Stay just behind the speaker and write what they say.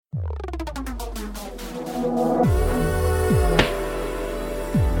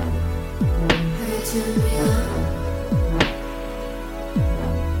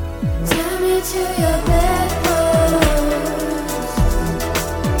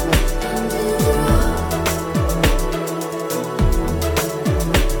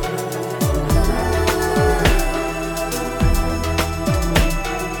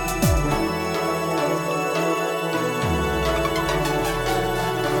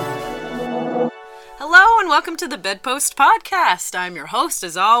Welcome to the Bedpost Podcast. I'm your host,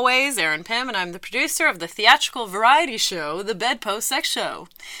 as always, Erin Pym, and I'm the producer of the theatrical variety show, The Bedpost Sex Show.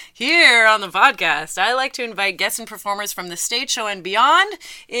 Here on the podcast, I like to invite guests and performers from the stage show and beyond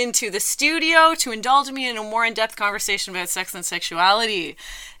into the studio to indulge me in a more in-depth conversation about sex and sexuality.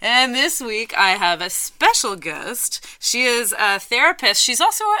 And this week, I have a special guest. She is a therapist. She's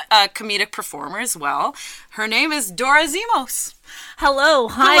also a comedic performer as well. Her name is Dora Jackson. Hello.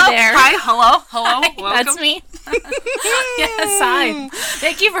 Hi there. Hi. Hello. Hi, Welcome. that's me. Yes, hi.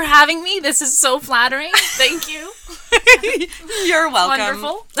 Thank you for having me. This is so flattering. Thank you. You're welcome.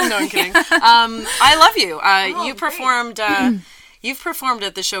 Wonderful. No, I'm kidding. I love you. You great. performed. You've performed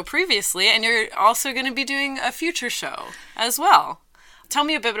at the show previously, and you're also going to be doing a future show as well. Tell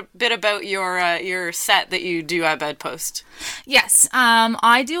me a bit about your set that you do at Bedpost. Yes,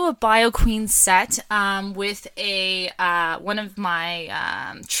 I do a Bio Queen set with one of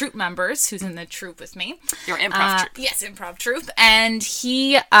my troupe members who's in the troupe with me. Your improv troupe. Yes, improv troupe, and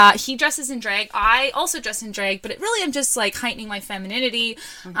he dresses in drag. I also dress in drag, but really I'm just like heightening my femininity.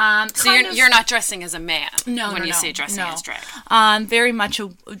 So you're not dressing as a man. When you say dressing as drag. Very much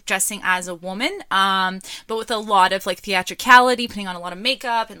dressing as a woman, but with a lot of like theatricality, putting on a lot of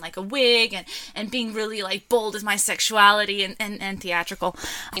makeup and like a wig and being really like bold with my sexuality and theatrical.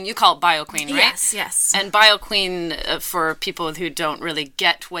 And you call it Bio Queen, right? Yes. And Bio Queen, for people who don't really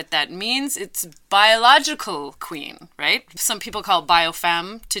get what that means, it's biological queen, right? Some people call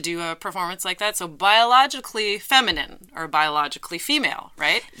biofemme to do a performance like that. So biologically feminine or biologically female,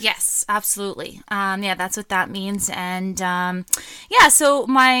 right? Yes, absolutely. Yeah, that's what that means. And so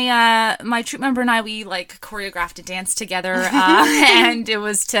my troupe member and I, we like choreographed a dance together, and it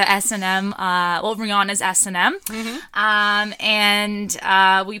was to S&M, Rihanna's S&M. Mm-hmm.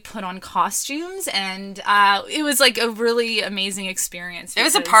 And we put on costumes, and it was like a really amazing experience. It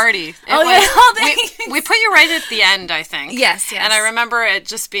was a party. We put you right at the end, I think. Yes. And I remember it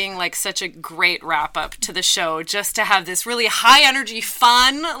just being like such a great wrap up to the show, just to have this really high energy,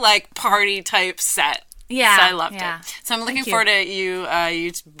 fun, like party type set. Yeah, so I loved it. So I'm looking forward to you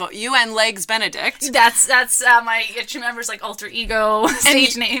and Legs Benedict. That's my troupe member's like alter ego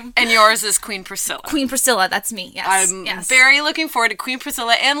stage name. And yours is Queen Priscilla. Queen Priscilla, that's me. Yes. I'm very looking forward to Queen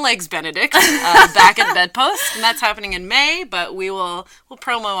Priscilla and Legs Benedict back at Bedpost, and that's happening in May. But we'll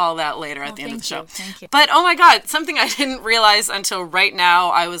promo all that later at the end of the show. Thank you. But oh my God, something I didn't realize until right now.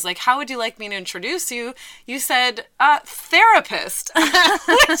 I was like, how would you like me to introduce you? You said therapist, which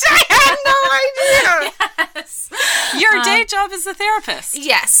I had no idea. Yes. Your day job is a therapist.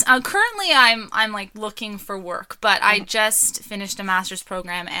 Yes. Currently, I'm like looking for work, but I just finished a master's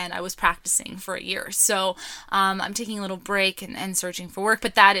program and I was practicing for a year. So I'm taking a little break and searching for work.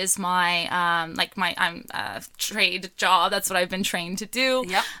 But that is my I'm a trade job. That's what I've been trained to do.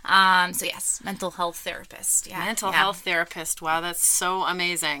 Yep. So yes, mental health therapist. Yeah. Mental health therapist. Wow, that's so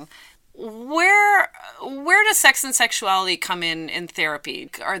amazing. Where does sex and sexuality come in therapy?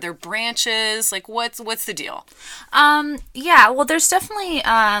 Are there branches? Like what's the deal? Well, there's definitely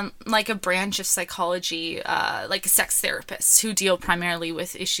like a branch of psychology, like sex therapists who deal primarily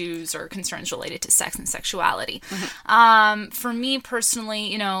with issues or concerns related to sex and sexuality. Mm-hmm. For me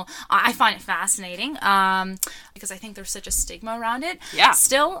personally, I find it fascinating because I think there's such a stigma around it. Yeah.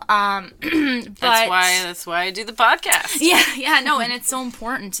 Still, but that's why I do the podcast. Yeah, no, and it's so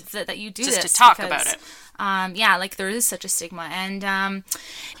important that you do just this to talk about it. Like there is such a stigma, and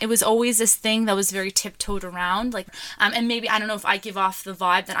it was always this thing that was very tiptoed around, like, and maybe I don't know if I give off the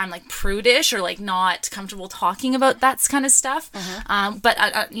vibe that I'm like prudish or like not comfortable talking about that kind of stuff. Mm-hmm. But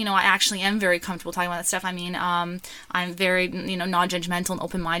I actually am very comfortable talking about that stuff. I mean, I'm very non-judgmental and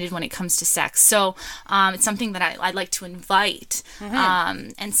open-minded when it comes to sex. So it's something that I'd like to invite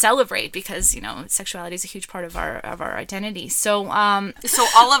and celebrate because sexuality is a huge part of our identity. So so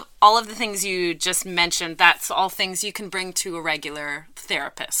all of the things you just mentioned, that's all things you can bring to a regular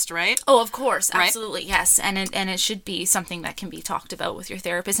therapist, right? Oh, of course. Absolutely. Right? Yes. And it should be something that can be talked about with your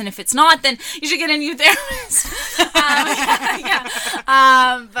therapist. And if it's not, then you should get a new therapist.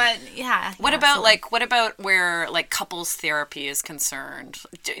 But yeah. What about where like couples therapy is concerned?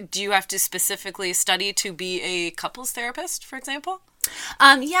 Do you have to specifically study to be a couples therapist, for example?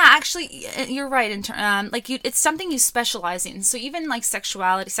 Yeah, actually, you're right. It's something you specialize in. So even like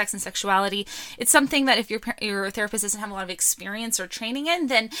sexuality, sex and sexuality, it's something that if your therapist doesn't have a lot of experience or training in,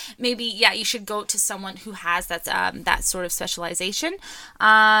 then maybe you should go to someone who has that sort of specialization.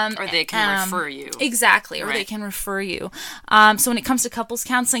 Or they can refer you. Exactly, or Right. they can refer you. So when it comes to couples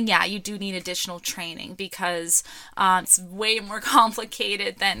counseling, you do need additional training because it's way more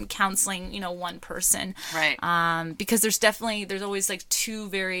complicated than counseling, one person. Right. Because there's always like two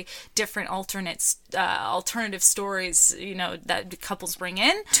very different alternative stories, that couples bring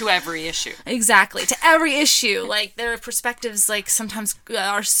in To every issue. Exactly, to every issue. Like their perspectives, like sometimes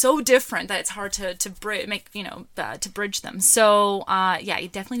are so different that it's hard to bridge them. So you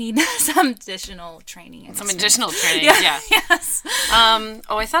definitely need some additional training. And Additional training. Yeah. Yes.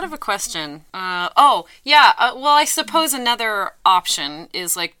 I thought of a question. Well, I suppose another option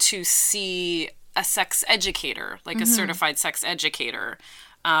is like to see a sex educator, like a certified sex educator,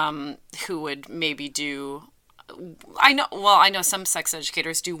 who would maybe do. I know some sex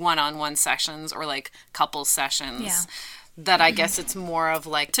educators do one-on-one sessions or like couple sessions. Yeah. That I guess it's more of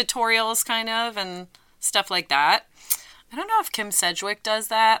like tutorials kind of and stuff like that. I don't know if Kim Sedgwick does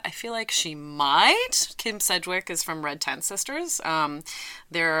that. I feel like she might. Kim Sedgwick is from Red Tent Sisters.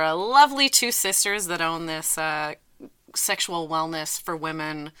 They're a lovely two sisters that own this sexual wellness for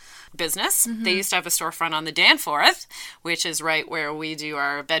women business. They used to have a storefront on the Danforth, which is right where we do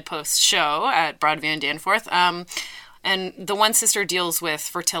our bedpost show at Broadview and Danforth. And the one sister deals with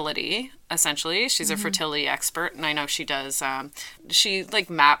fertility, essentially. She's a fertility expert, and I know she does. She like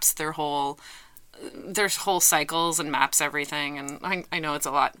maps their whole cycles and maps everything, and I know it's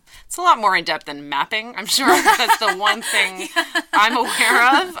a lot more in depth than mapping. I'm sure that's the one thing I'm aware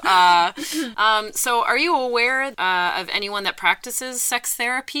of. So are you aware of anyone that practices sex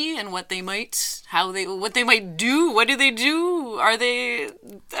therapy and what they might do? What do they do? Are they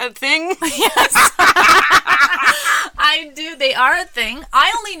a thing? Yes. I do. They are a thing.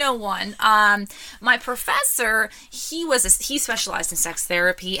 I only know one. My professor, he specialized in sex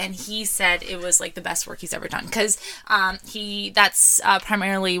therapy, and he said it was like the best work he's ever done because that's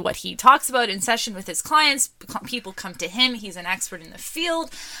primarily what he talks about in session with his clients. People come to him. He's an expert in the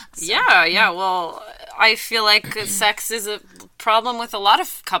field. So. Yeah. Well, I feel like sex is a problem with a lot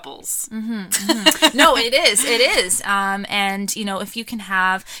of couples. No, it is. And if you can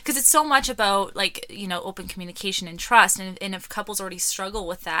have, because it's so much about like open communication and trust, and if couples already struggle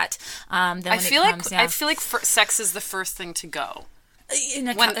with that, then I feel like sex is the first thing to go.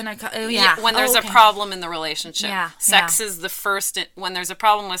 When there's a problem in the relationship, sex yeah. is the first. When there's a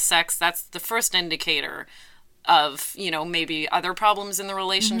problem with sex, that's the first indicator of maybe other problems in the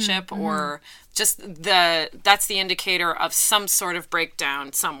relationship, or just that's the indicator of some sort of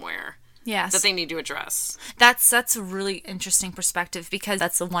breakdown somewhere. Yes. That they need to address. That's a really interesting perspective because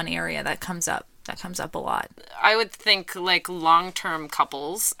that's the one area that comes up a lot. I would think like long-term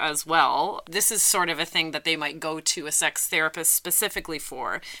couples as well. This is sort of a thing that they might go to a sex therapist specifically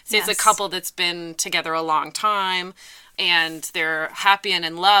for. Say it's a couple that's been together a long time and they're happy and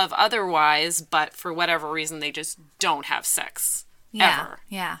in love otherwise, but for whatever reason they just don't have sex ever.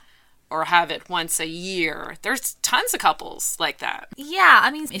 Yeah. Or have it once a year. There's tons of couples like that. Yeah, I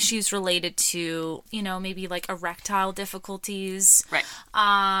mean, issues related to, maybe like erectile difficulties. Right.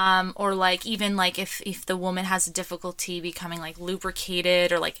 Or like even like if the woman has a difficulty becoming like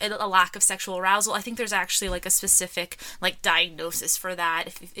lubricated or like a lack of sexual arousal. I think there's actually like a specific like diagnosis for that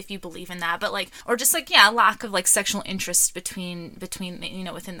if you believe in that. But like, or just like, a lack of like sexual interest between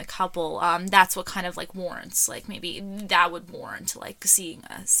within the couple. That's what kind of like warrants, like maybe that would warrant like seeing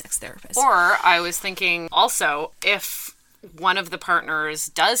a sex therapist. Or I was thinking also if one of the partners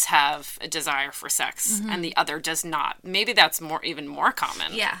does have a desire for sex and the other does not, maybe that's even more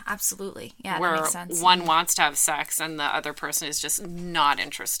common. Yeah, absolutely. Yeah, where that makes sense. One wants to have sex and the other person is just not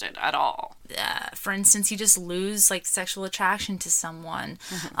interested at all. For instance, you just lose like sexual attraction to someone,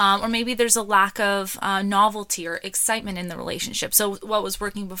 or maybe there's a lack of novelty or excitement in the relationship. So what was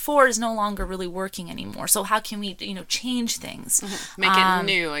working before is no longer really working anymore. So how can we, change things, make it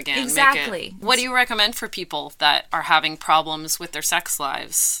new again? Exactly. What do you recommend for people that are having problems with their sex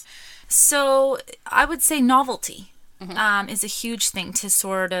lives? So I would say novelty. Is a huge thing to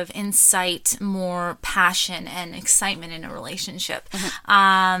sort of incite more passion and excitement in a relationship.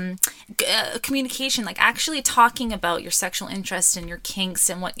 Communication, like actually talking about your sexual interest and your kinks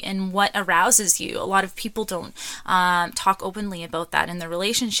and what arouses you. A lot of people don't talk openly about that in their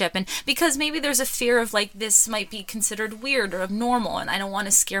relationship, and because maybe there's a fear of like this might be considered weird or abnormal, and I don't want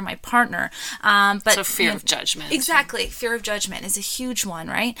to scare my partner. But so fear of judgment. Exactly, fear of judgment is a huge one,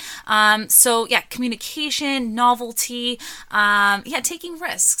 right? So communication, novelty. uncertainty, taking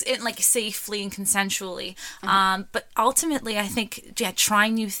risks, like safely and consensually. But ultimately, I think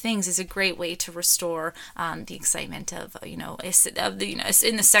trying new things is a great way to restore the excitement of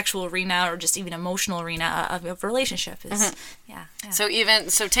in the sexual arena or just even emotional arena of a relationship. Is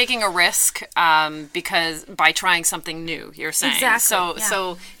So taking a risk because by trying something new, you're saying. Exactly.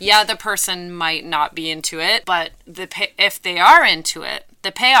 So the person might not be into it, but if they are into it,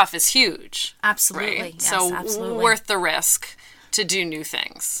 the payoff is huge. Absolutely. Right? Yes, so absolutely. worth the risk to do new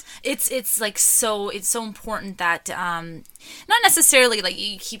things. It's like so important that not necessarily like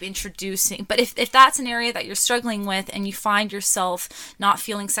you keep introducing, but if that's an area that you're struggling with and you find yourself not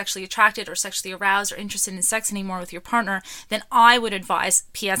feeling sexually attracted or sexually aroused or interested in sex anymore with your partner, then I would advise,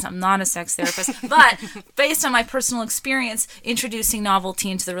 P.S. I'm not a sex therapist, but based on my personal experience, introducing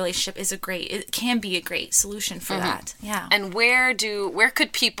novelty into the relationship it can be a great solution for that. Yeah. And where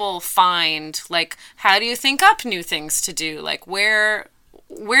could people find, like, how do you think up new things to do? Like, where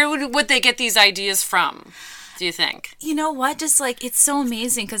would they get these ideas from, do you think? You know what? Just like, it's so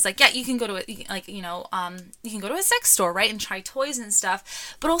amazing because you can go to you can go to a sex store, right, and try toys and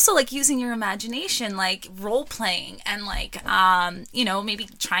stuff, but also like using your imagination, like role playing and like maybe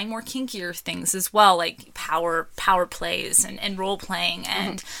trying more kinkier things as well, like power plays and role playing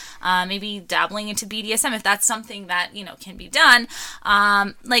and maybe dabbling into BDSM if that's something that can be done.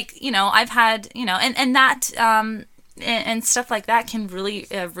 I've had and that. And stuff like that can really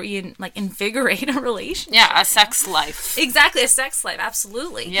invigorate a relationship. Yeah, a sex life. Exactly, a sex life,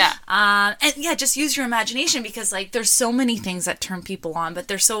 absolutely. Yeah. Just use your imagination because there's so many things that turn people on, but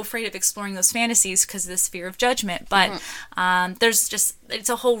they're so afraid of exploring those fantasies because of this fear of judgment. But it's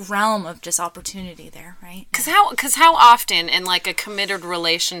a whole realm of just opportunity there, right? Because how often in like a committed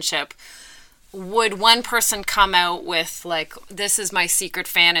relationship would one person come out with like, this is my secret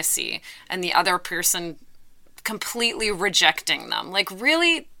fantasy, and the other person completely rejecting them? Like,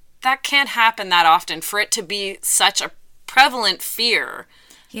 really, that can't happen that often for it to be such a prevalent fear.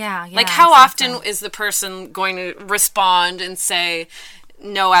 Yeah. Like, how often is the person going to respond and say,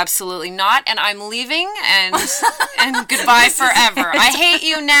 no, absolutely not, and I'm leaving, and goodbye forever. I hate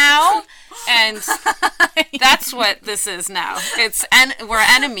you now, and that's what this is now. We're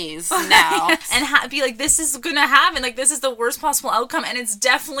enemies now. And be like, this is gonna happen. Like, this is the worst possible outcome, and it's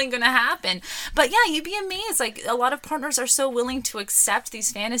definitely gonna happen. But yeah, you'd be amazed. Like, a lot of partners are so willing to accept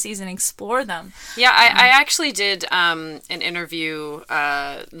these fantasies and explore them. Yeah, I actually did an interview.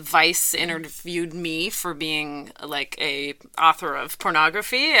 Vice interviewed me for being like a author of pornography,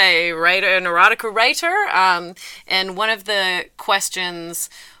 an erotica writer, and one of the questions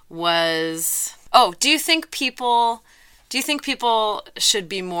was, do you think people should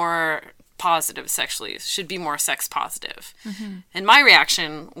be more positive sexually, should be more sex positive? And my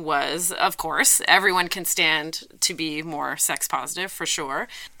reaction was, of course, everyone can stand to be more sex positive, for sure.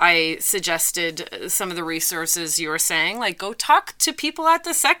 I suggested some of the resources you were saying, like go talk to people at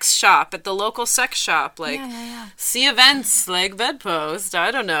the sex shop, at the local sex shop, like see events like Bedpost, I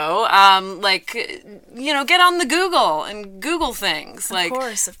don't know, get on the Google and Google things. Of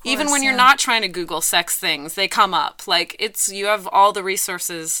course, even when you're not trying to Google sex things, they come up. Like, you have all the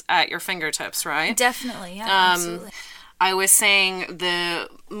resources at your fingertips, right? Definitely, yeah, absolutely. I was saying the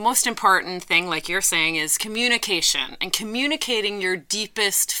most important thing, like you're saying, is communication and communicating your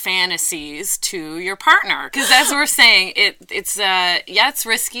deepest fantasies to your partner. Because as we're saying, it's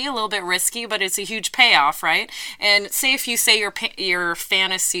risky, a little bit risky, but it's a huge payoff, right? And say if you say your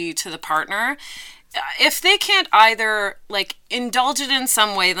fantasy to the partner, if they can't either like indulge it in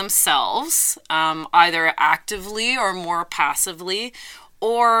some way themselves, either actively or more passively,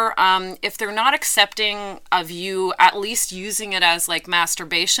 or if they're not accepting of you at least using it as like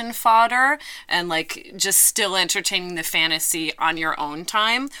masturbation fodder and like just still entertaining the fantasy on your own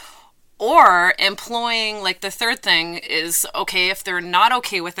time, or employing, like the third thing is, okay, if they're not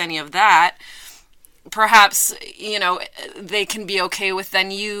okay with any of that, perhaps, they can be okay with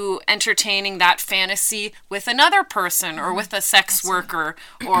then you entertaining that fantasy with another person or with a sex worker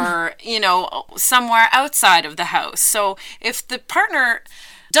or, somewhere outside of the house. So if the partner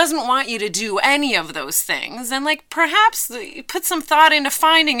doesn't want you to do any of those things, then like perhaps put some thought into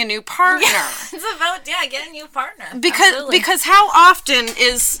finding a new partner. Yeah, it's about, get a new partner. Because how often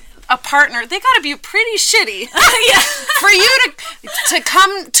is a partner, they got to be pretty shitty for you to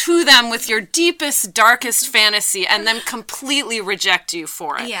come to them with your deepest, darkest fantasy and then completely reject you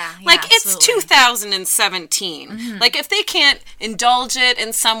for it. Like, it's 2017. Like, if they can't indulge it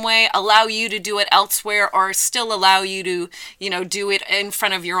in some way, allow you to do it elsewhere, or still allow you to, do it in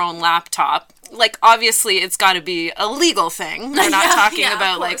front of your own laptop, like, obviously it's got to be a legal thing. We're not talking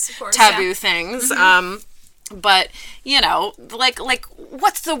about taboo things. But, like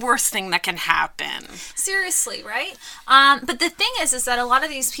what's the worst thing that can happen? Seriously, right? But the thing is that a lot of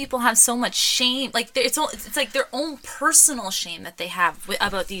these people have so much shame. Like it's like their own personal shame that they have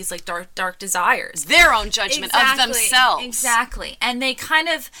about these like dark desires. Their own judgment of themselves. Exactly. And they kind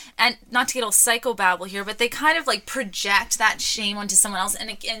of, and not to get all psychobabble here, but they kind of like project that shame onto someone else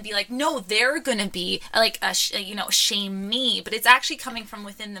and be like, no, they're gonna be like shame me, but it's actually coming from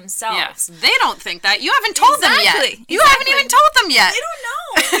within themselves. Yes, they don't think that. You haven't told them yet. You haven't even told them yet. They don't know.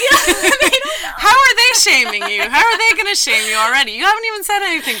 They don't know. How are they shaming you? How are they going to shame you already? You haven't even said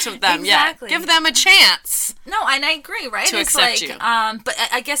anything to them yet. Give them a chance. No, and I agree, right? To accept you. But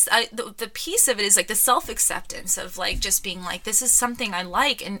I guess the piece of it is like the self-acceptance of like just being like, this is something I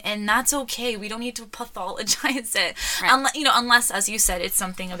like, and that's okay. We don't need to pathologize it. Right. Unless, as you said, it's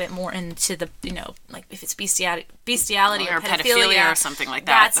something a bit more into the, like if it's bestiality or pedophilia or something like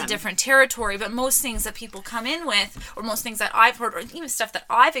that. That's a different territory. But most things that people come in with, or most things that I've heard, or even stuff that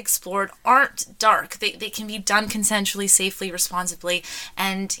I've explored, aren't dark. They can be done consensually, safely, responsibly,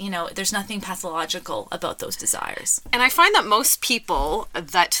 and there's nothing pathological about those desires. And I find that most people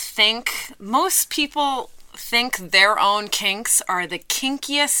think their own kinks are the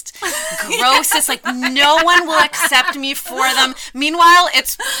kinkiest, grossest, like no one will accept me for them. Meanwhile,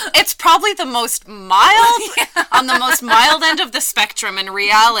 it's probably the most mild, on the most mild end of the spectrum in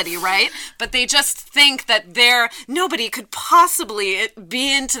reality, right? But they just think that nobody could possibly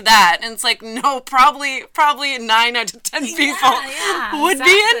be into that. And it's like, no, probably 9 out of 10 people would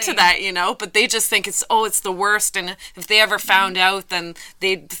be into that, but they just think it's the worst. And if they ever found out, then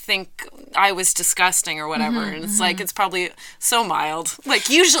they'd think I was disgusting or whatever. And it's like, it's probably so mild. Like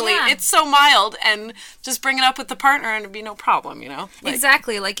usually it's so mild, and just bring it up with the partner and it'd be no problem, Like,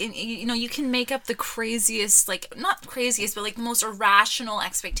 exactly. Like, you can make up the craziest, like not craziest, but like the most irrational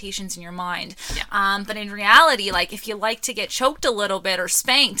expectations in your mind. Yeah. But in reality, like if you like to get choked a little bit or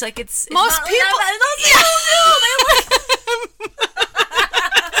spanked, like it's most people.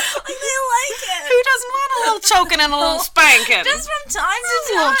 Who doesn't want a little choking and a little spanking? Just from time to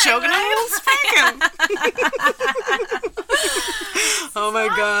time. A little choking and a little spanking. Oh my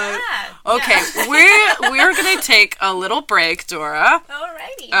God. Okay, we're gonna take a little break, Dora.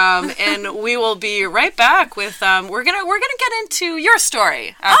 Alrighty. And we will be right back with we're gonna get into your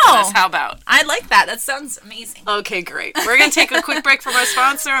story after this. How about? I like that. That sounds amazing. Okay, great. We're gonna take a quick break from our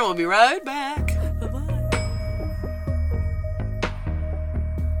sponsor, and we'll be right back.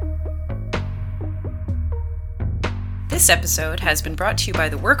 This episode has been brought to you by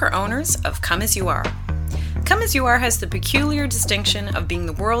the worker owners of Come As You Are. Come As You Are has the peculiar distinction of being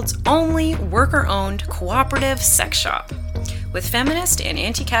the world's only worker-owned cooperative sex shop. With feminist and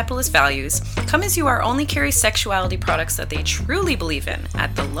anti-capitalist values, Come As You Are only carries sexuality products that they truly believe in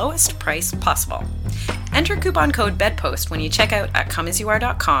at the lowest price possible. Enter coupon code BEDPOST when you check out at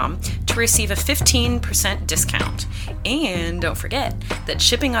comeasyouare.com to receive a 15% discount. And don't forget that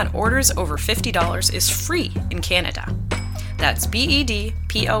shipping on orders over $50 is free in Canada. That's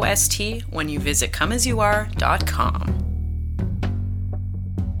BEDPOST when you visit comeasyouare.com.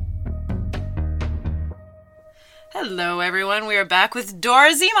 Hello, everyone. We are back with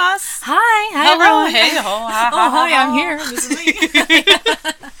Dora Zimas. Hi. Hello. Hey. Ho. Hi. I'm here. This is me.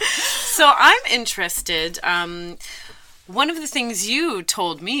 So I'm interested. One of the things you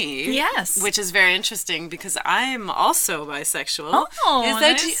told me, yes, which is very interesting because I'm also bisexual. Oh, is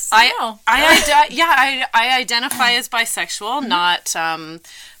that nice. I identify as bisexual, not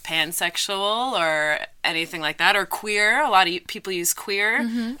pansexual or anything like that, or queer. A lot of people use queer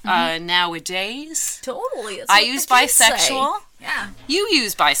nowadays. Totally. I use bisexual. Yeah. You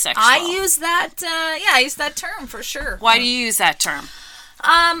use bisexual. I use that. I use that term for sure. Why do you use that term?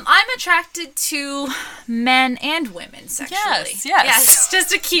 I'm attracted to men and women sexually. Yes,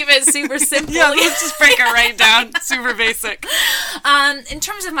 just to keep it super simple. Yeah, let's just break it right down. Super basic. In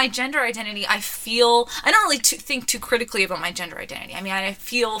terms of my gender identity, I don't really think too critically about my gender identity. I mean, I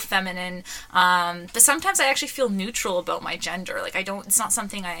feel feminine, but sometimes I actually feel neutral about my gender. Like, it's not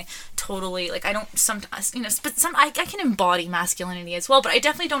something I totally, like, I don't sometimes, but I can embody masculinity as well, but I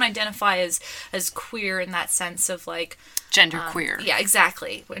definitely don't identify as queer in that sense of, like, gender queer. Yeah,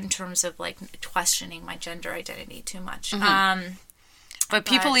 exactly. In terms of like questioning my gender identity too much. But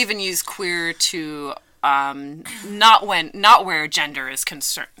people even use queer to not where gender is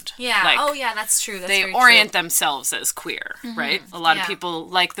concerned. Yeah. Like, that's true. That's they very orient true. themselves as queer, right? A lot of people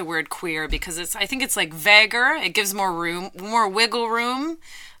like the word queer because I think it's like vaguer. It gives more wiggle room,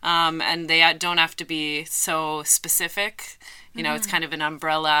 and they don't have to be so specific. It's kind of an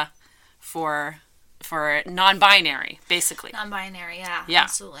umbrella for for non-binary, basically. Non-binary, yeah. Yeah.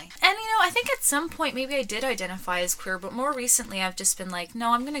 Absolutely. And, I think at some point, maybe I did identify as queer, but more recently I've just been like,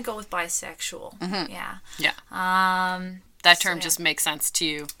 no, I'm going to go with bisexual. Mm-hmm. Yeah. Yeah. That term just makes sense to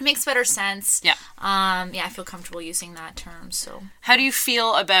you. It makes better sense. Yeah. I feel comfortable using that term, so. How do you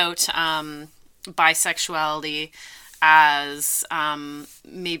feel about bisexuality as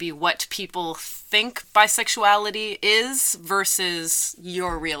maybe what people think bisexuality is versus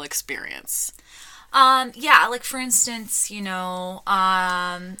your real experience? Like for instance, coming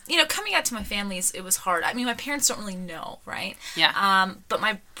out to my family, it was hard. I mean, my parents don't really know, right? Yeah. But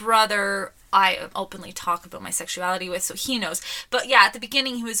my brother, I openly talk about my sexuality with, so he knows. But yeah, at the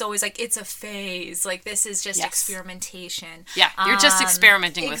beginning, he was always like, it's a phase. Like, this is just experimentation. Yeah, you're just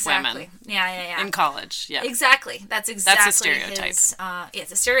experimenting with exactly. women. Yeah. In college, yeah. Exactly. That's exactly a stereotype.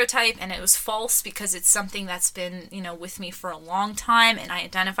 It's a stereotype, and it was false because it's something that's been, with me for a long time, and I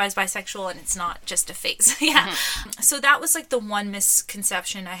identify as bisexual, and it's not just a phase. Yeah. Mm-hmm. So that was like the one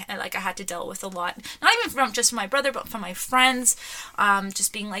misconception I had to deal with a lot. Not even from just my brother, but from my friends,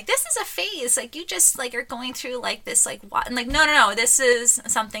 just being like, this is a phase. Like, you just like are going through like this, like what? And like, no, this is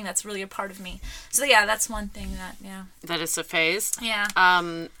something that's really a part of me. So yeah, that's one thing that is a phase. Yeah.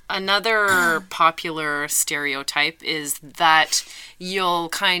 Another popular stereotype is that you'll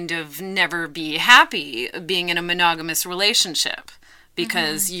kind of never be happy being in a monogamous relationship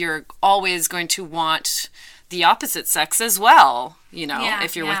because you're always going to want the opposite sex as well.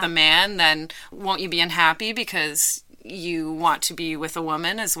 If you're with a man, then won't you be unhappy because you want to be with a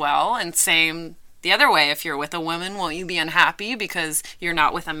woman as well? And same the other way, if you're with a woman, won't you be unhappy because you're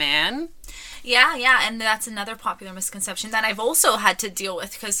not with a man? Yeah, and that's another popular misconception that I've also had to deal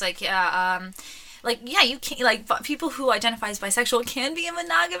with because, you can't, people who identify as bisexual can be in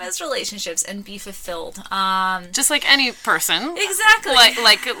monogamous relationships and be fulfilled. Just like any person. Exactly.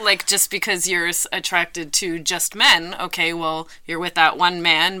 Like just because you're attracted to just men, okay, well, you're with that one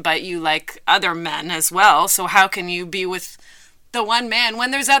man, but you like other men as well, so how can you be with the one man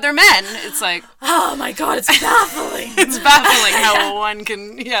when there's other men? It's like, oh my god, it's baffling. It's baffling how one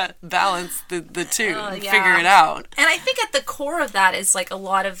can balance the two and figure it out. And I think at the core of that is like a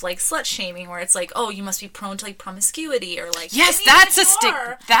lot of like slut shaming, where it's like, oh, you must be prone to like promiscuity, or like, yes, that's a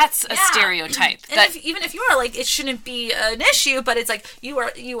stereotype. And even if you are, like, it shouldn't be an issue, but it's like you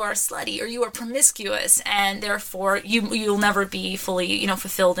are slutty or you are promiscuous, and therefore you'll never be fully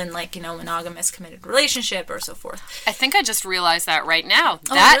fulfilled in like monogamous committed relationship or so forth. I think I just realized that right now.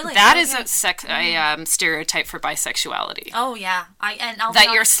 Really? That is a stereotype for bisexuality. Oh yeah,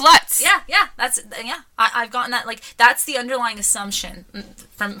 you're sluts. Yeah. I've gotten that. Like, that's the underlying assumption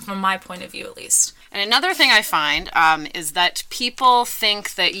from my point of view, at least. And another thing I find is that people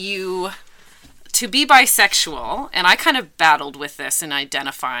think that to be bisexual, and I kind of battled with this in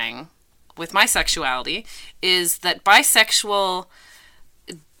identifying with my sexuality, is that bisexual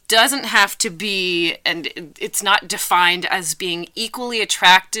doesn't have to be, and it's not defined as being equally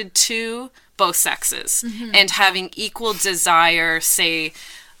attracted to both sexes and having equal desire, say,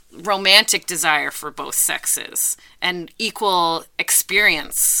 romantic desire for both sexes, and equal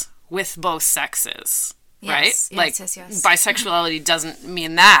experience with both sexes. Right? Yes. Bisexuality doesn't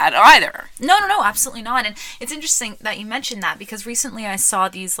mean that either. No, absolutely not. And it's interesting that you mentioned that, because recently I saw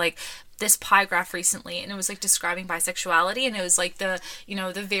this pie graph recently, and it was like describing bisexuality, and it was like the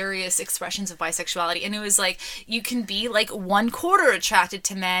various expressions of bisexuality, and it was like you can be like 1/4 attracted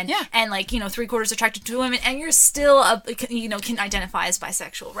to men, and like 3/4 attracted to women, and you're still can identify as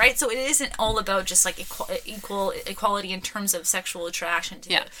bisexual, right? So it isn't all about just like equality in terms of sexual attraction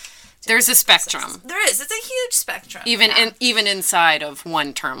to there's a spectrum. There is. It's a huge spectrum. Even inside of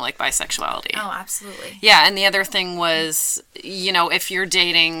one term like bisexuality. Oh, absolutely. Yeah, and the other thing was, if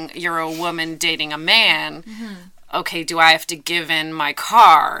you're a woman dating a man, okay, do I have to give in my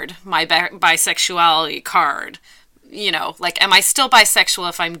card, my bisexuality card? Am I still bisexual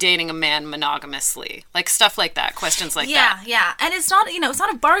if I'm dating a man monogamously? Like, stuff like that, questions like that. Yeah. And it's not, it's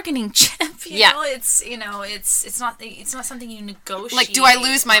not a bargaining chip, it's not something you negotiate. Like, do I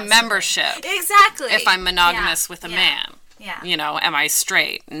lose my membership? Exactly. If I'm monogamous with a man? Yeah. Am I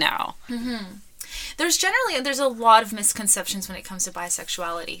straight? No. Mm-hmm. There's a lot of misconceptions when it comes to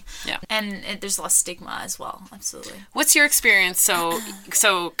bisexuality. Yeah. And there's a lot of stigma as well. Absolutely. What's your experience? So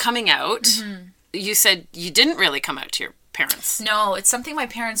coming out, you said you didn't really come out to your parents. No, it's something my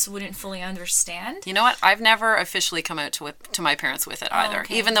parents wouldn't fully understand. You know what? I've never officially come out to my parents with it either.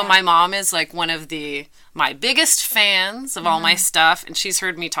 Okay, even though my mom is like one of my biggest fans of all my stuff, and she's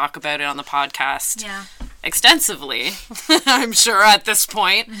heard me talk about it on the podcast extensively, I'm sure at this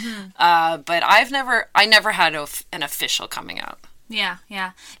point. But I never had an official coming out. Yeah,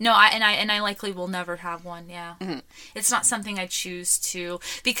 yeah. No, I likely will never have one. Yeah, it's not something I choose to,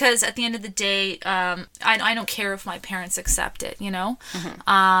 because at the end of the day, I don't care if my parents accept it. If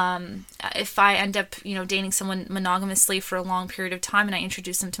I end up dating someone monogamously for a long period of time and I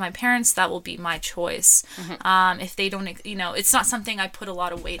introduce them to my parents, that will be my choice. If they don't, it's not something I put a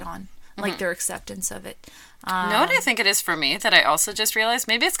lot of weight on, like their acceptance of it. You know what I think it is for me that I also just realized?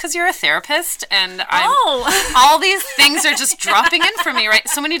 Maybe it's because you're a therapist and all these things are just dropping in for me, right?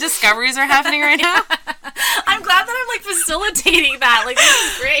 So many discoveries are happening right now. I'm glad that I'm like facilitating that. Like, this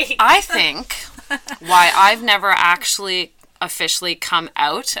is great. I think why I've never actually officially come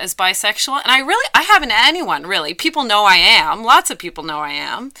out as bisexual, and I haven't to anyone, really. People know I am. Lots of people know I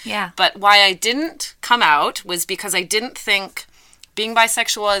am. Yeah. But why I didn't come out was because I didn't think being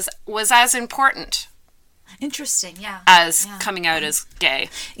bisexual was as important. Interesting, yeah. As coming out as gay.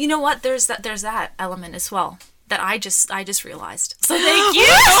 You know what? There's that element as well that I just realized. So thank you.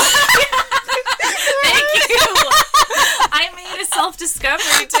 Thank you. I made a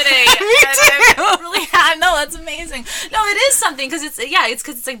self-discovery today. Me too. Really, no, that's amazing. No, it is something because it's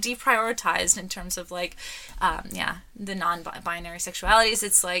like deprioritized in terms of like, the non-binary sexualities.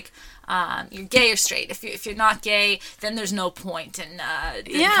 It's like, you're gay or straight. If you're not gay, then there's no point in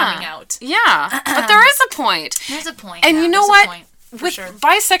coming out. Yeah, but there is a point. There's a point. And you know what? With sure.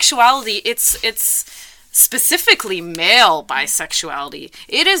 bisexuality, it's specifically male bisexuality.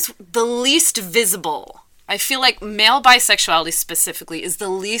 It is the least visible. I feel like male bisexuality specifically is the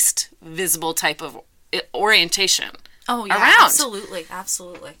least visible type of orientation. Oh, yeah, around. Absolutely. Yeah.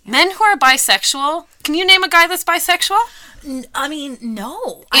 Men who are bisexual, can you name a guy that's bisexual? I mean,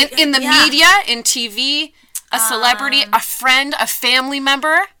 no. In the media, in TV, a celebrity, a friend, a family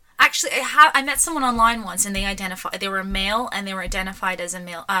member? Actually, I met someone online once, and they were a male, and they were identified as a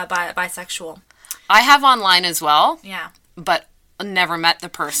male, bisexual. I have online as well. Yeah. But never met the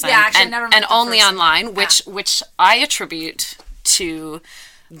person. Yeah, actually, never met the person. And only online, which I attribute to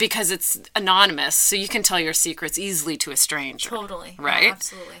because it's anonymous, so you can tell your secrets easily to a stranger. Totally. Right? Yeah,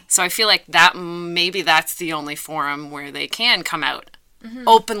 absolutely. So I feel like maybe that's the only forum where they can come out,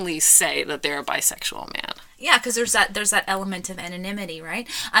 openly say that they're a bisexual man. Yeah, because there's that element of anonymity, right?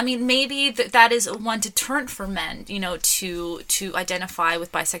 I mean, maybe that is one deterrent for men, to identify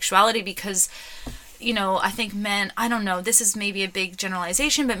with bisexuality because, I think men, I don't know, this is maybe a big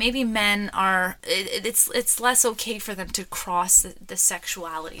generalization, but maybe men are, it's less okay for them to cross the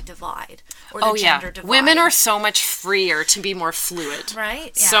sexuality divide or the gender divide. Women are so much freer to be more fluid.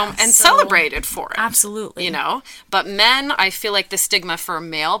 Right? Yeah. So celebrated for it. Absolutely. But men, I feel like the stigma for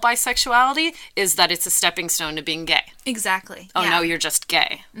male bisexuality is that it's a stepping stone to being gay. Exactly. Oh, no, you're just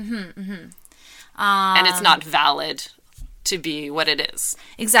gay. And it's not valid to be what it is.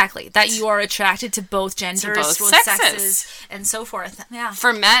 Exactly. That you are attracted to both genders, to both sexes, and so forth. Yeah.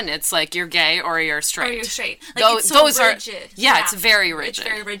 For men, it's like you're gay or you're straight. Like, it's so rigid. It's very rigid. It's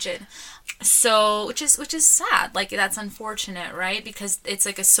very rigid. So, which is sad. Like, that's unfortunate, right? Because it's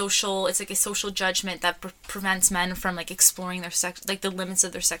like a social judgment that prevents men from like exploring their the limits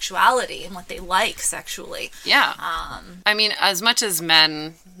of their sexuality and what they like sexually. Yeah. I mean, as much as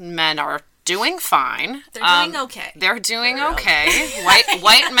men are doing fine. They're doing okay. They're doing okay.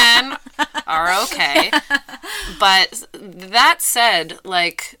 White men are okay. But that said,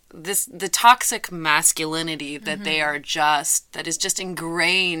 like the toxic masculinity that that is just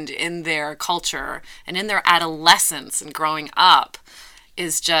ingrained in their culture and in their adolescence and growing up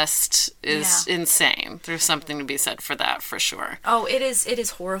is insane. There's something to be said for that, for sure. Oh, it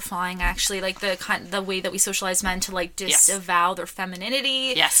is horrifying, actually. Like the way that we socialize men to like disavow their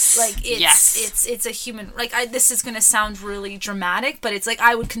femininity. Yes. Like it's a human, like this is going to sound really dramatic, but it's like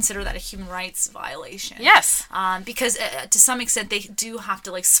I would consider that a human rights violation. Yes. Because to some extent they do have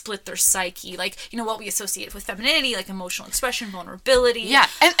to like split their psyche, like what we associate with femininity, like emotional expression, vulnerability. Yeah.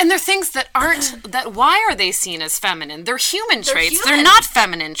 And they're things that aren't why are they seen as feminine? They're human traits. Human. They're not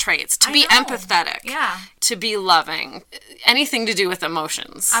feminine traits. To be empathetic. Yeah. To be loving. Anything to do with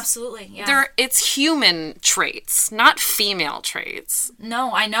emotions. Absolutely. Yeah. It's human traits, not female traits.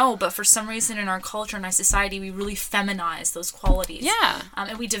 No, I know, but for some reason in our culture and our society, we really feminize those qualities. Yeah.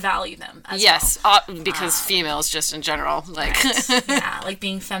 And we devalue them as well. Because females just in general, like... Right. Yeah, like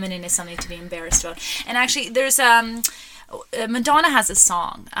being feminine is something to be embarrassed about. And actually, there's Madonna has a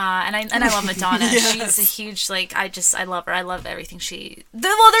song, and I love Madonna. Yes. She's a huge, like, I love her. I love everything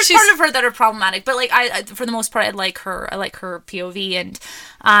there's part of her that are problematic, but, like, I for the most part, I like her POV, and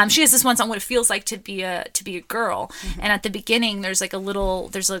she has this one song, What It Feels Like to Be a Girl, and at the beginning, there's a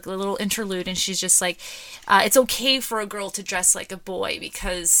little interlude, and she's just like, it's okay for a girl to dress like a boy,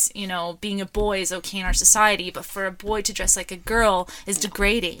 because, you know, being a boy is okay in our society, but for a boy to dress like a girl is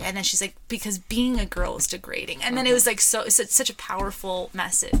degrading. And then she's like, because being a girl is degrading. And then it was like, it's such a powerful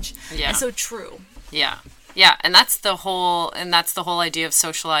message. Yeah. And so true. Yeah. Yeah, and that's the whole idea of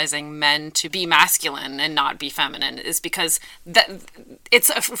socializing men to be masculine and not be feminine, is because it's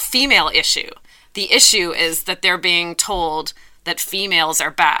a female issue. The issue is that they're being told that females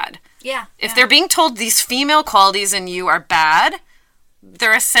are bad. Yeah. If they're being told these female qualities in you are bad,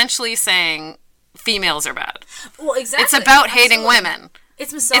 they're essentially saying females are bad. Well, exactly. It's about hating women.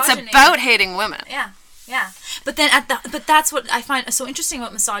 It's misogyny. It's about hating women. Yeah. Yeah. But then but that's what I find so interesting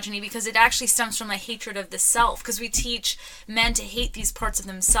about misogyny, because it actually stems from a hatred of the self, because we teach men to hate these parts of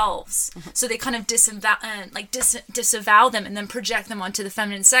themselves. So they kind of disavow them and then project them onto the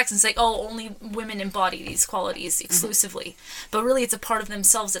feminine sex and say, oh, only women embody these qualities exclusively. But really it's a part of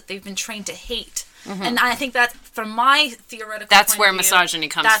themselves that they've been trained to hate. And I think that, from my theoretical that's point where of view, misogyny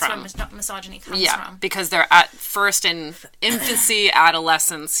comes from. That's where misogyny comes from. Yeah, because they're at first in infancy,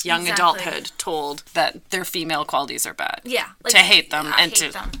 adolescence, young adulthood, told that their female qualities are bad. Yeah, like, to hate them and hate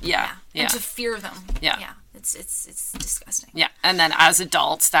to them. Yeah, and to fear them. Yeah. It's disgusting. Yeah, and then as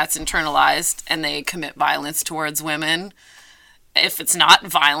adults, that's internalized, and they commit violence towards women. If it's not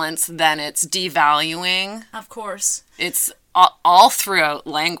violence, then it's devaluing. Of course. It's all throughout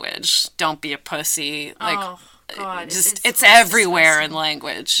language. Don't be a pussy. Like, oh God, it's everywhere disgusting. In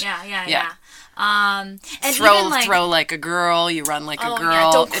language. Yeah. And throw like a girl. You run like a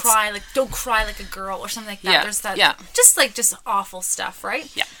girl. Yeah, don't cry like a girl, or something like that. Yeah, there's that. Just awful stuff, right?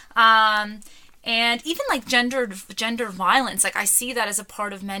 Yeah. And even like gender violence, like I see that as a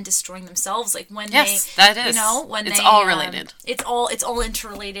part of men destroying themselves. Like when that is. You know, when it's all related. It's all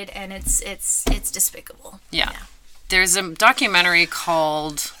interrelated, and it's despicable. Yeah. There's a documentary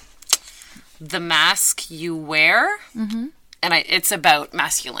called The Mask You Wear, and it's about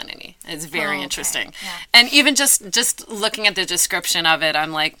masculinity. It's very interesting. Yeah. And even just looking at the description of it,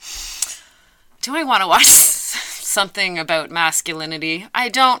 I'm like, do I want to watch something about masculinity? I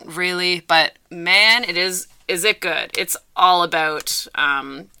don't really, but man, is it good? It's all about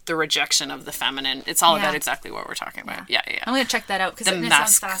the rejection of the feminine. It's all about exactly what we're talking about. Yeah. I'm going to check that out, because it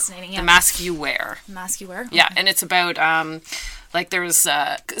sounds fascinating. Yeah. The Mask You Wear. The Mask You Wear? Yeah, and it's about, like, there's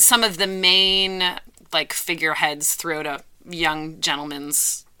some of the main, like, figureheads throughout a young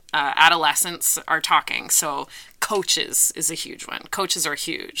gentleman's adolescence are talking. So coaches is a huge one. Coaches are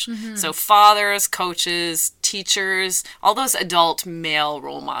huge. So fathers, coaches, teachers, all those adult male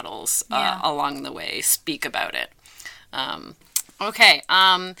role models along the way speak about it. Okay.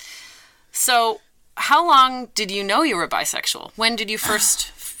 So how long did you know you were bisexual? When did you first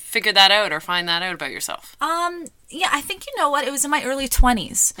figure that out or find that out about yourself? Yeah, I think, you know what, it was in my early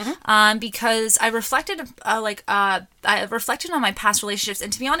 20s, because I reflected, I reflected on my past relationships,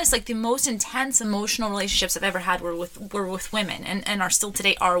 and to be honest, like, the most intense emotional relationships I've ever had were with women, and are still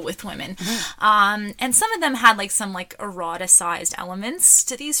today are with women, and some of them had, like, some, like, eroticized elements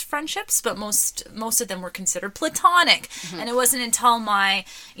to these friendships, but most of them were considered platonic, and it wasn't until my,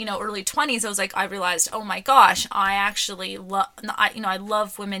 early 20s, I realized, oh my gosh, I actually I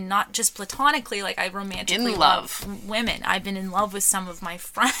love women, not just platonically, like, I romantically love women. I've been in love with some of my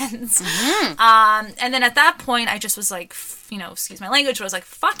friends. And then at that point, I just was like, excuse my language, but I was like,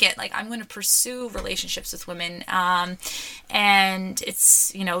 fuck it. Like, I'm going to pursue relationships with women. And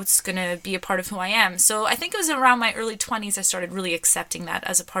it's, it's going to be a part of who I am. So I think it was around my early 20s I started really accepting that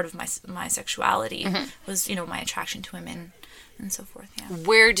as a part of my sexuality, was, my attraction to women and so forth. Yeah.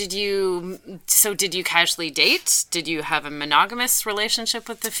 Where did you casually date? Did you have a monogamous relationship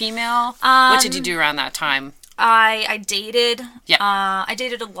with the female? What did you do around that time? I dated. Yeah. I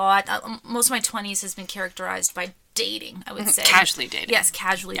dated a lot. Most of my 20s has been characterized by dating, I would say. Casually dating. Yes,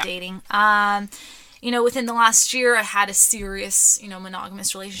 casually dating. Within the last year, I had a serious,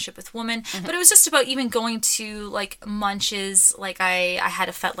 monogamous relationship with women. But it was just about even going to, like, Munches. Like, I had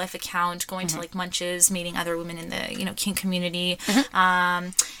a FetLife account, going to, like, Munches, meeting other women in the, kink community.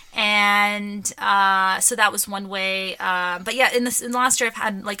 And so that was one way. But yeah, in the last year, I've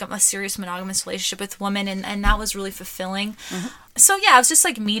had, like, a serious monogamous relationship with women, and that was really fulfilling. So yeah, I was just,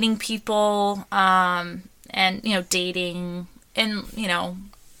 like, meeting people, and, dating, and,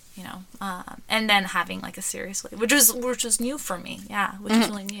 and then having like a serious, which was new for me. Yeah, which was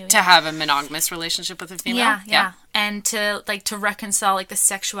really new. To have a monogamous relationship with a female. Yeah. And to reconcile like the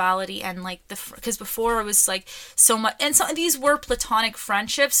sexuality and like because before it was like so much, and some of these were platonic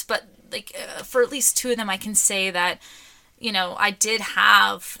friendships, but like for at least two of them, I can say that, I did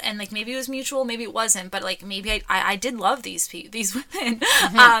have, and like maybe it was mutual, maybe it wasn't, but like maybe I did love these women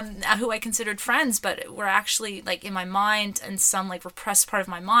who I considered friends, but were actually like in my mind and some like repressed part of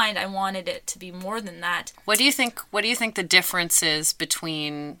my mind, I wanted it to be more than that. What do you think the difference is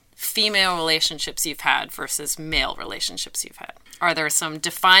between female relationships you've had versus male relationships you've had? Are there some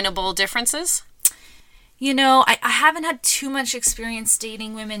definable differences? I haven't had too much experience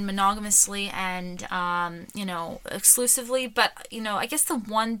dating women monogamously and, exclusively, but, I guess the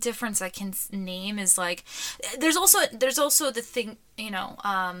one difference I can name is like, there's also the thing,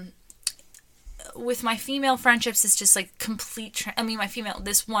 with my female friendships, it's just like complete,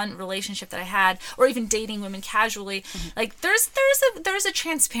 this one relationship that I had, or even dating women casually, like there's a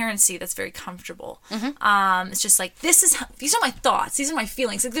transparency that's very comfortable. It's just like, these are my thoughts, these are my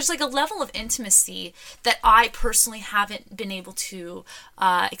feelings. Like there's like a level of intimacy that I personally haven't been able to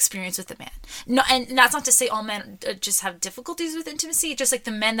experience with a man. No, and that's not to say all men just have difficulties with intimacy. Just like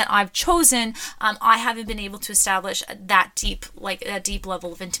the men that I've chosen, I haven't been able to establish that deep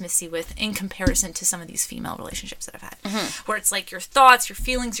level of intimacy with, in comparison to some of these female relationships that I've had, where it's like your thoughts, your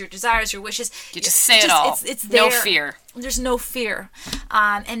feelings, your desires, your wishes. You just say it all. It's there. No fear. There's no fear.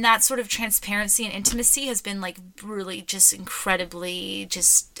 And that sort of transparency and intimacy has been like really just incredibly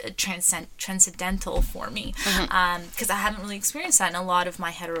just transcendental for me. Because I haven't really experienced that in a lot of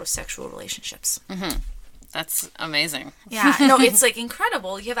my heterosexual relationships. That's amazing. Yeah, no, it's like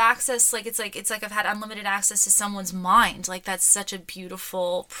incredible. You have access, like it's like I've had unlimited access to someone's mind. Like that's such a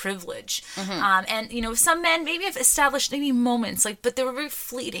beautiful privilege. And some men maybe have established maybe moments, like, but they were very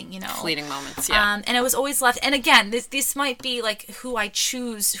fleeting. Fleeting moments. Yeah. And I was always left. And again, this might be like who I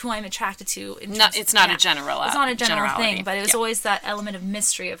choose, who I'm attracted to. It's not a general. It's not a general thing, but it was always that element of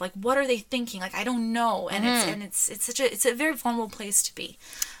mystery of like, what are they thinking? Like I don't know, and it's a very vulnerable place to be.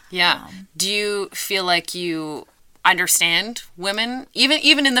 Yeah. Do you feel like you understand women,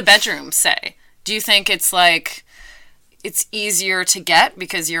 even in the bedroom, say? Do you think it's like it's easier to get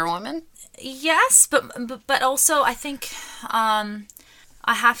because you're a woman? Yes, but also I think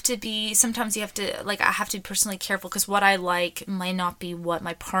I have to be, sometimes you have to, like, I have to be personally careful because what I like might not be what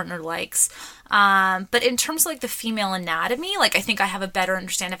my partner likes. But in terms of, like, the female anatomy, like, I think I have a better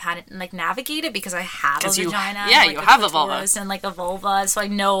understanding of how to, like, navigate it because I have a vagina. Yeah, like, you have a vulva. And, like, a vulva, so I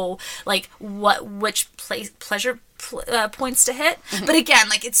know, like, which pleasure points to hit. But again,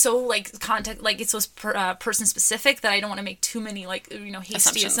 like, it's so, like, context, like, it's so person specific that I don't want to make too many, like,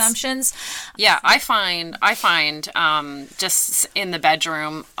 hasty assumptions. Yeah, I find just in the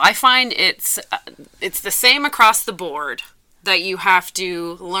bedroom, I find it's the same across the board, that you have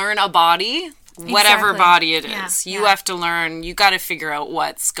to learn a body, whatever body it is. You have to learn, you got to figure out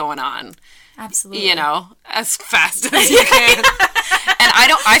what's going on. Absolutely. As fast as you can. And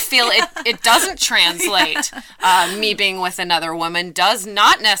I feel it doesn't translate. Me being with another woman does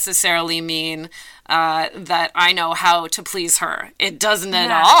not necessarily mean that I know how to please her. It doesn't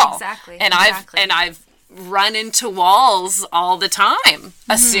at all. Exactly. And I've run into walls all the time,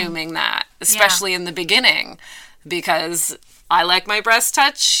 assuming that, especially in the beginning, because I like my breasts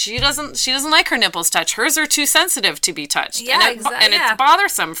touched. She doesn't like her nipples touched. Hers are too sensitive to be touched. Yeah, and it's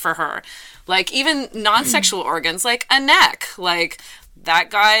bothersome for her. Like, even non-sexual organs, like a neck, like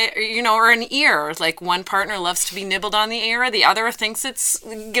that guy, or an ear. Like, one partner loves to be nibbled on the ear, the other thinks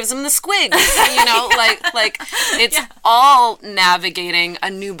gives him the squigs. like it's all navigating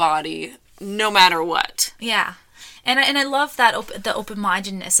a new body, no matter what. Yeah. And I love that the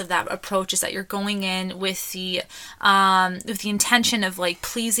open-mindedness of that approach, is that you're going in with the intention of, like,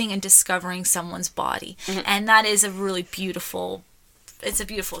 pleasing and discovering someone's body. And that is a really beautiful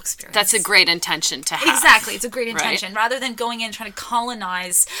experience. That's a great intention to have. Exactly. It's a great intention. Right? Rather than going in and trying to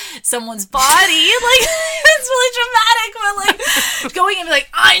colonize someone's body, like, it's really dramatic, but, like, going in and be like,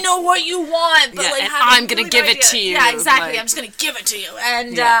 I know what you want, but, like, I'm going to give it to you. Yeah, exactly. I'm just going to give it to you.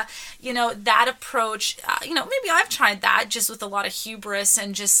 And, that approach, maybe I've tried that just with a lot of hubris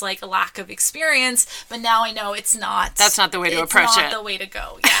and just, like, a lack of experience, but now I know it's not. That's not the way to approach it. It's not the way to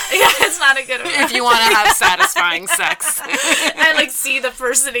go. Yeah, it's not a good way. If you want to have satisfying sex. And, like, see the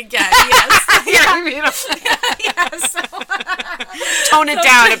person again. Yes. Yeah, beautiful. Yes. Tone it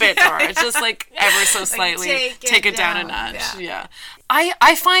down a bit, Dora. It's just, like, ever so slightly. Take it down a notch. Yeah.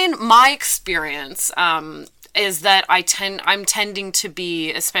 I find my experience, is that I'm tending to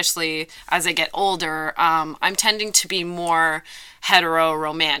be, especially as I get older, I'm tending to be more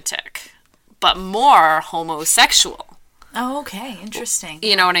hetero-romantic, but more homosexual. Oh, okay. Interesting.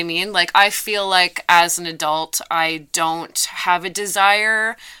 You know what I mean? Like, I feel like as an adult, I don't have a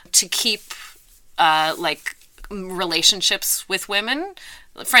desire to keep, like, relationships with women.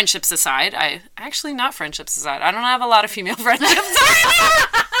 Friendships aside. Actually, not friendships aside. I don't have a lot of female friendships.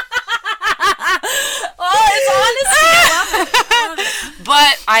 Oh, it's honesty. I love it.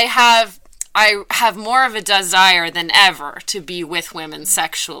 But I have more of a desire than ever to be with women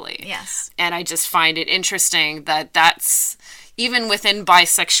sexually. Yes. And I just find it interesting that that's, even within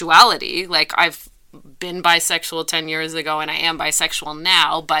bisexuality, like I've been bisexual 10 years ago and I am bisexual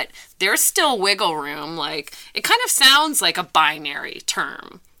now, but there's still wiggle room. Like, it kind of sounds like a binary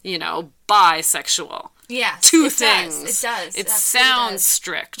term, you know, bisexual. Yeah, Two things. It does. It sounds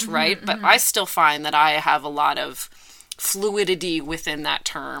strict, right? But I still find that I have a lot of fluidity within that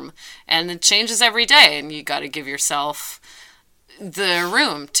term, and it changes every day, and you got to give yourself the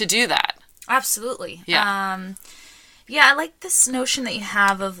room to do that. Absolutely. Yeah. Yeah, I like this notion that you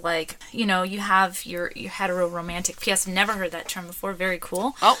have of, like, you know, you have your hetero-romantic. P.S. I've never heard that term before. Very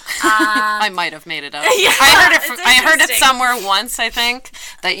cool. Oh, I might have made it up. Yeah, I heard it somewhere once, I think,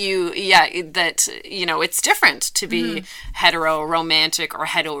 that you know, it's different to be hetero-romantic or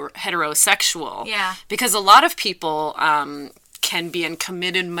heterosexual. Yeah. Because a lot of people can be in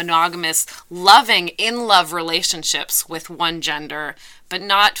committed, monogamous, loving, in-love relationships with one gender, but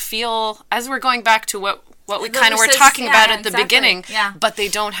not feel, as we're going back to what we kind of were talking about at the beginning, but they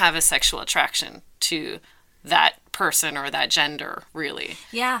don't have a sexual attraction to that person or that gender, really.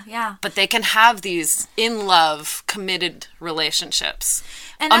 Yeah, yeah. But they can have these in-love, committed relationships.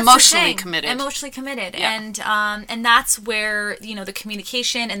 And that's emotionally the thing. committed. Emotionally committed. Yeah. And that's where, you know, the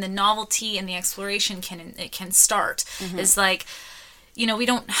communication and the novelty and the exploration can start. Is like, you know, we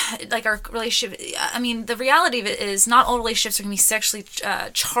don't, like, our relationship, I mean, the reality of it is not all relationships are going to be sexually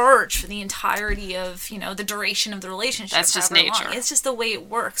charged for the entirety of, you know, the duration of the relationship. That's just nature. It's just the way it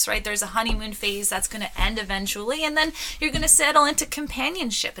works, right? There's a honeymoon phase that's going to end eventually, and then you're going to settle into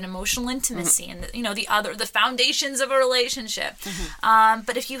companionship and emotional intimacy and, you know, the foundations of a relationship.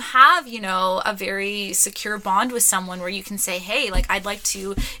 But if you have, you know, a very secure bond with someone where you can say, hey, like, I'd like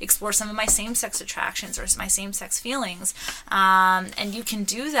to explore some of my same-sex attractions or my same-sex feelings, and you can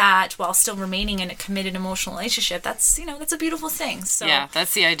do that while still remaining in a committed emotional relationship, that's, you know, that's a beautiful thing. So yeah,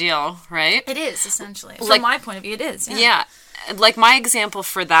 that's the ideal, right? it is, essentially. Like, from my point of view, it is. Yeah. Like, my example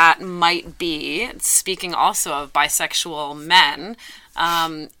for that might be, speaking also of bisexual men,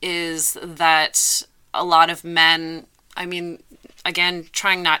 is that a lot of men, I mean, again,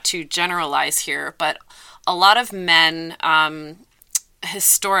 trying not to generalize here, but a lot of men,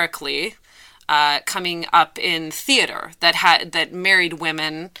 historically, coming up in theater that married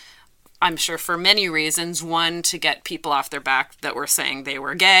women, I'm sure for many reasons. One, to get people off their back that were saying they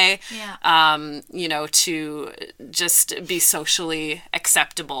were gay. Yeah. You know, to just be socially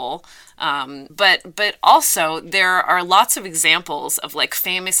acceptable. But also there are lots of examples of, like,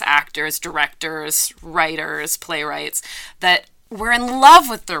 famous actors, directors, writers, playwrights that were in love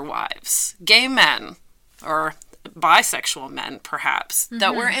with their wives, gay men, or bisexual men, perhaps,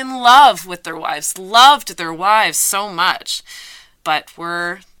 that were in love with their wives, loved their wives so much, but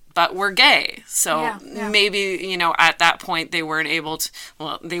were gay. So maybe, you know, at that point they weren't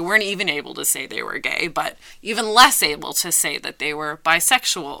even able to say they were gay, but even less able to say that they were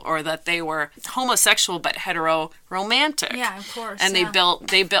bisexual or that they were homosexual but hetero-romantic. Yeah, of course. And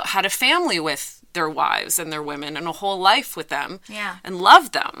they had a family with their wives and their women and a whole life with them, and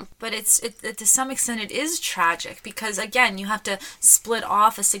loved them. But it to some extent it is tragic because, again, you have to split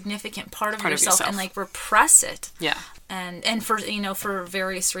off a significant part of yourself and, like, repress it. Yeah. And for, you know, for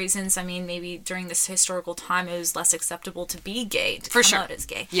various reasons. I mean, maybe during this historical time it was less acceptable to be gay, to come out as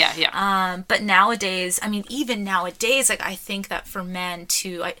gay. Yeah, yeah. But nowadays, I mean, even nowadays, like, I think that for men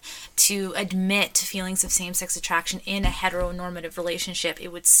to admit feelings of same-sex attraction in a heteronormative relationship, it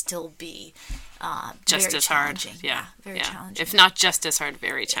would still be just as hard. Yeah. Very challenging. If not just as hard,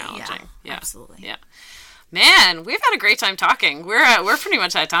 very challenging. Yeah. Absolutely. Yeah. Man, we've had a great time talking. We're pretty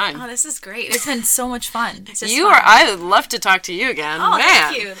much at time. Oh, this is great. It's been so much fun. It's just I would love to talk to you again. Oh, Man.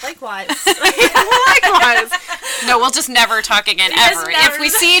 thank you. Likewise. Likewise. No, we'll just never talk again, ever. If we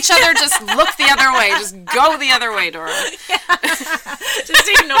see each other, just look the other way. Just go the other way, Dora. Yeah. Just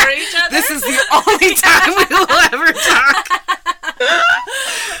ignore each other. This is the only time we will ever talk.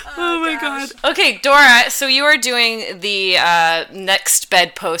 Oh my God. Okay, Dora, so you are doing the next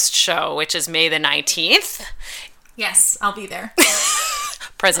Bedpost show, which is May the 19th. Yes, I'll be there.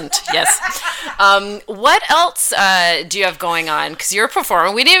 Present, yes. What else do you have going on? Because you're a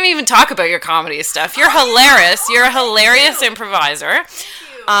performer. We didn't even talk about your comedy stuff. You're hilarious. You're a hilarious improviser.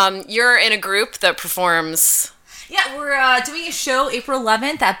 You're in a group that performs... Yeah, we're doing a show April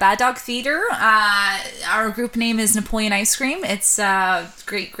 11th at Bad Dog Theater. Our group name is Napoleon Ice Cream. It's a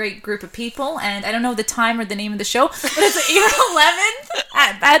great group of people, and I don't know the time or the name of the show, but it's April 11th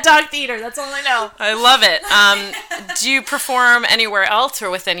at Bad Dog Theater. That's all I know. I love it. Do you perform anywhere else or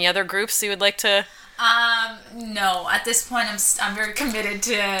with any other groups you would like to... No. At this point, I'm very committed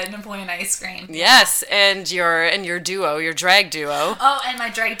to Napoleon Ice Cream. Yes, and your duo, your drag duo. Oh, and my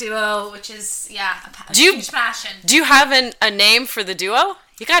drag duo, which is a huge passion. Do you have a name for the duo?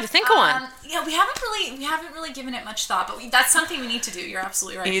 You got to think of one. Yeah, we haven't really given it much thought, but that's something we need to do. You're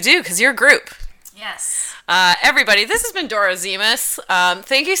absolutely right. You do, because you're a group. Yes. Everybody, this has been Dora Zemas.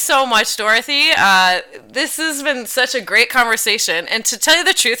 Thank you so much, Dorothy. This has been such a great conversation. And to tell you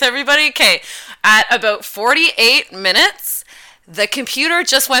the truth, everybody, okay, at about 48 minutes, the computer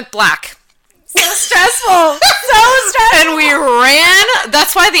just went black. So stressful. And we ran.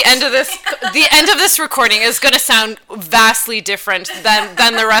 That's why the end of this recording is going to sound vastly different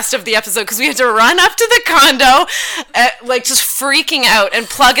than the rest of the episode, because we had to run up to the condo, like just freaking out, and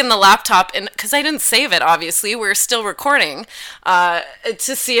plug in the laptop, and because I didn't save it, obviously we were still recording, to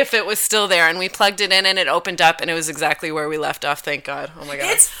see if it was still there, and we plugged it in and it opened up and it was exactly where we left off. Thank God. Oh my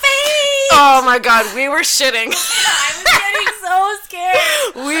God. It's fake. Oh my God, we were shitting. I was getting so scared.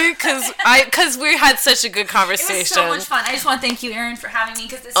 Because we had such a good conversation. It was so much fun. I just want to thank you, Erin, for having me,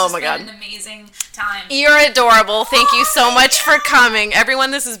 because this has been an amazing time. You're adorable. Thank you so much for coming.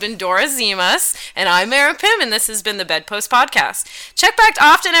 Everyone, this has been Dora Zemas, and I'm Erin Pym, and this has been the Bedpost Podcast. Check back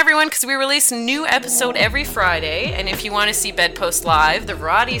often, everyone, because we release a new episode every Friday, and if you want to see Bedpost live, the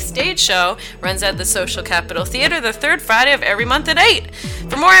variety stage show runs at the Social Capital Theatre the third Friday of every month at 8.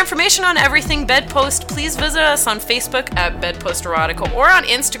 For more information on everything Bedpost, please visit us on Facebook at Bedpost Erotica or on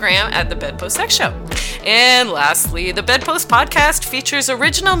Instagram at the Bedpost Sex Show. And lastly, the Bedpost Podcast features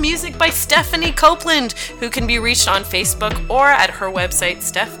original music by Stephanie Copeland, who can be reached on Facebook or at her website,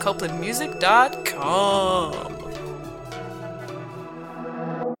 stephcopelandmusic.com.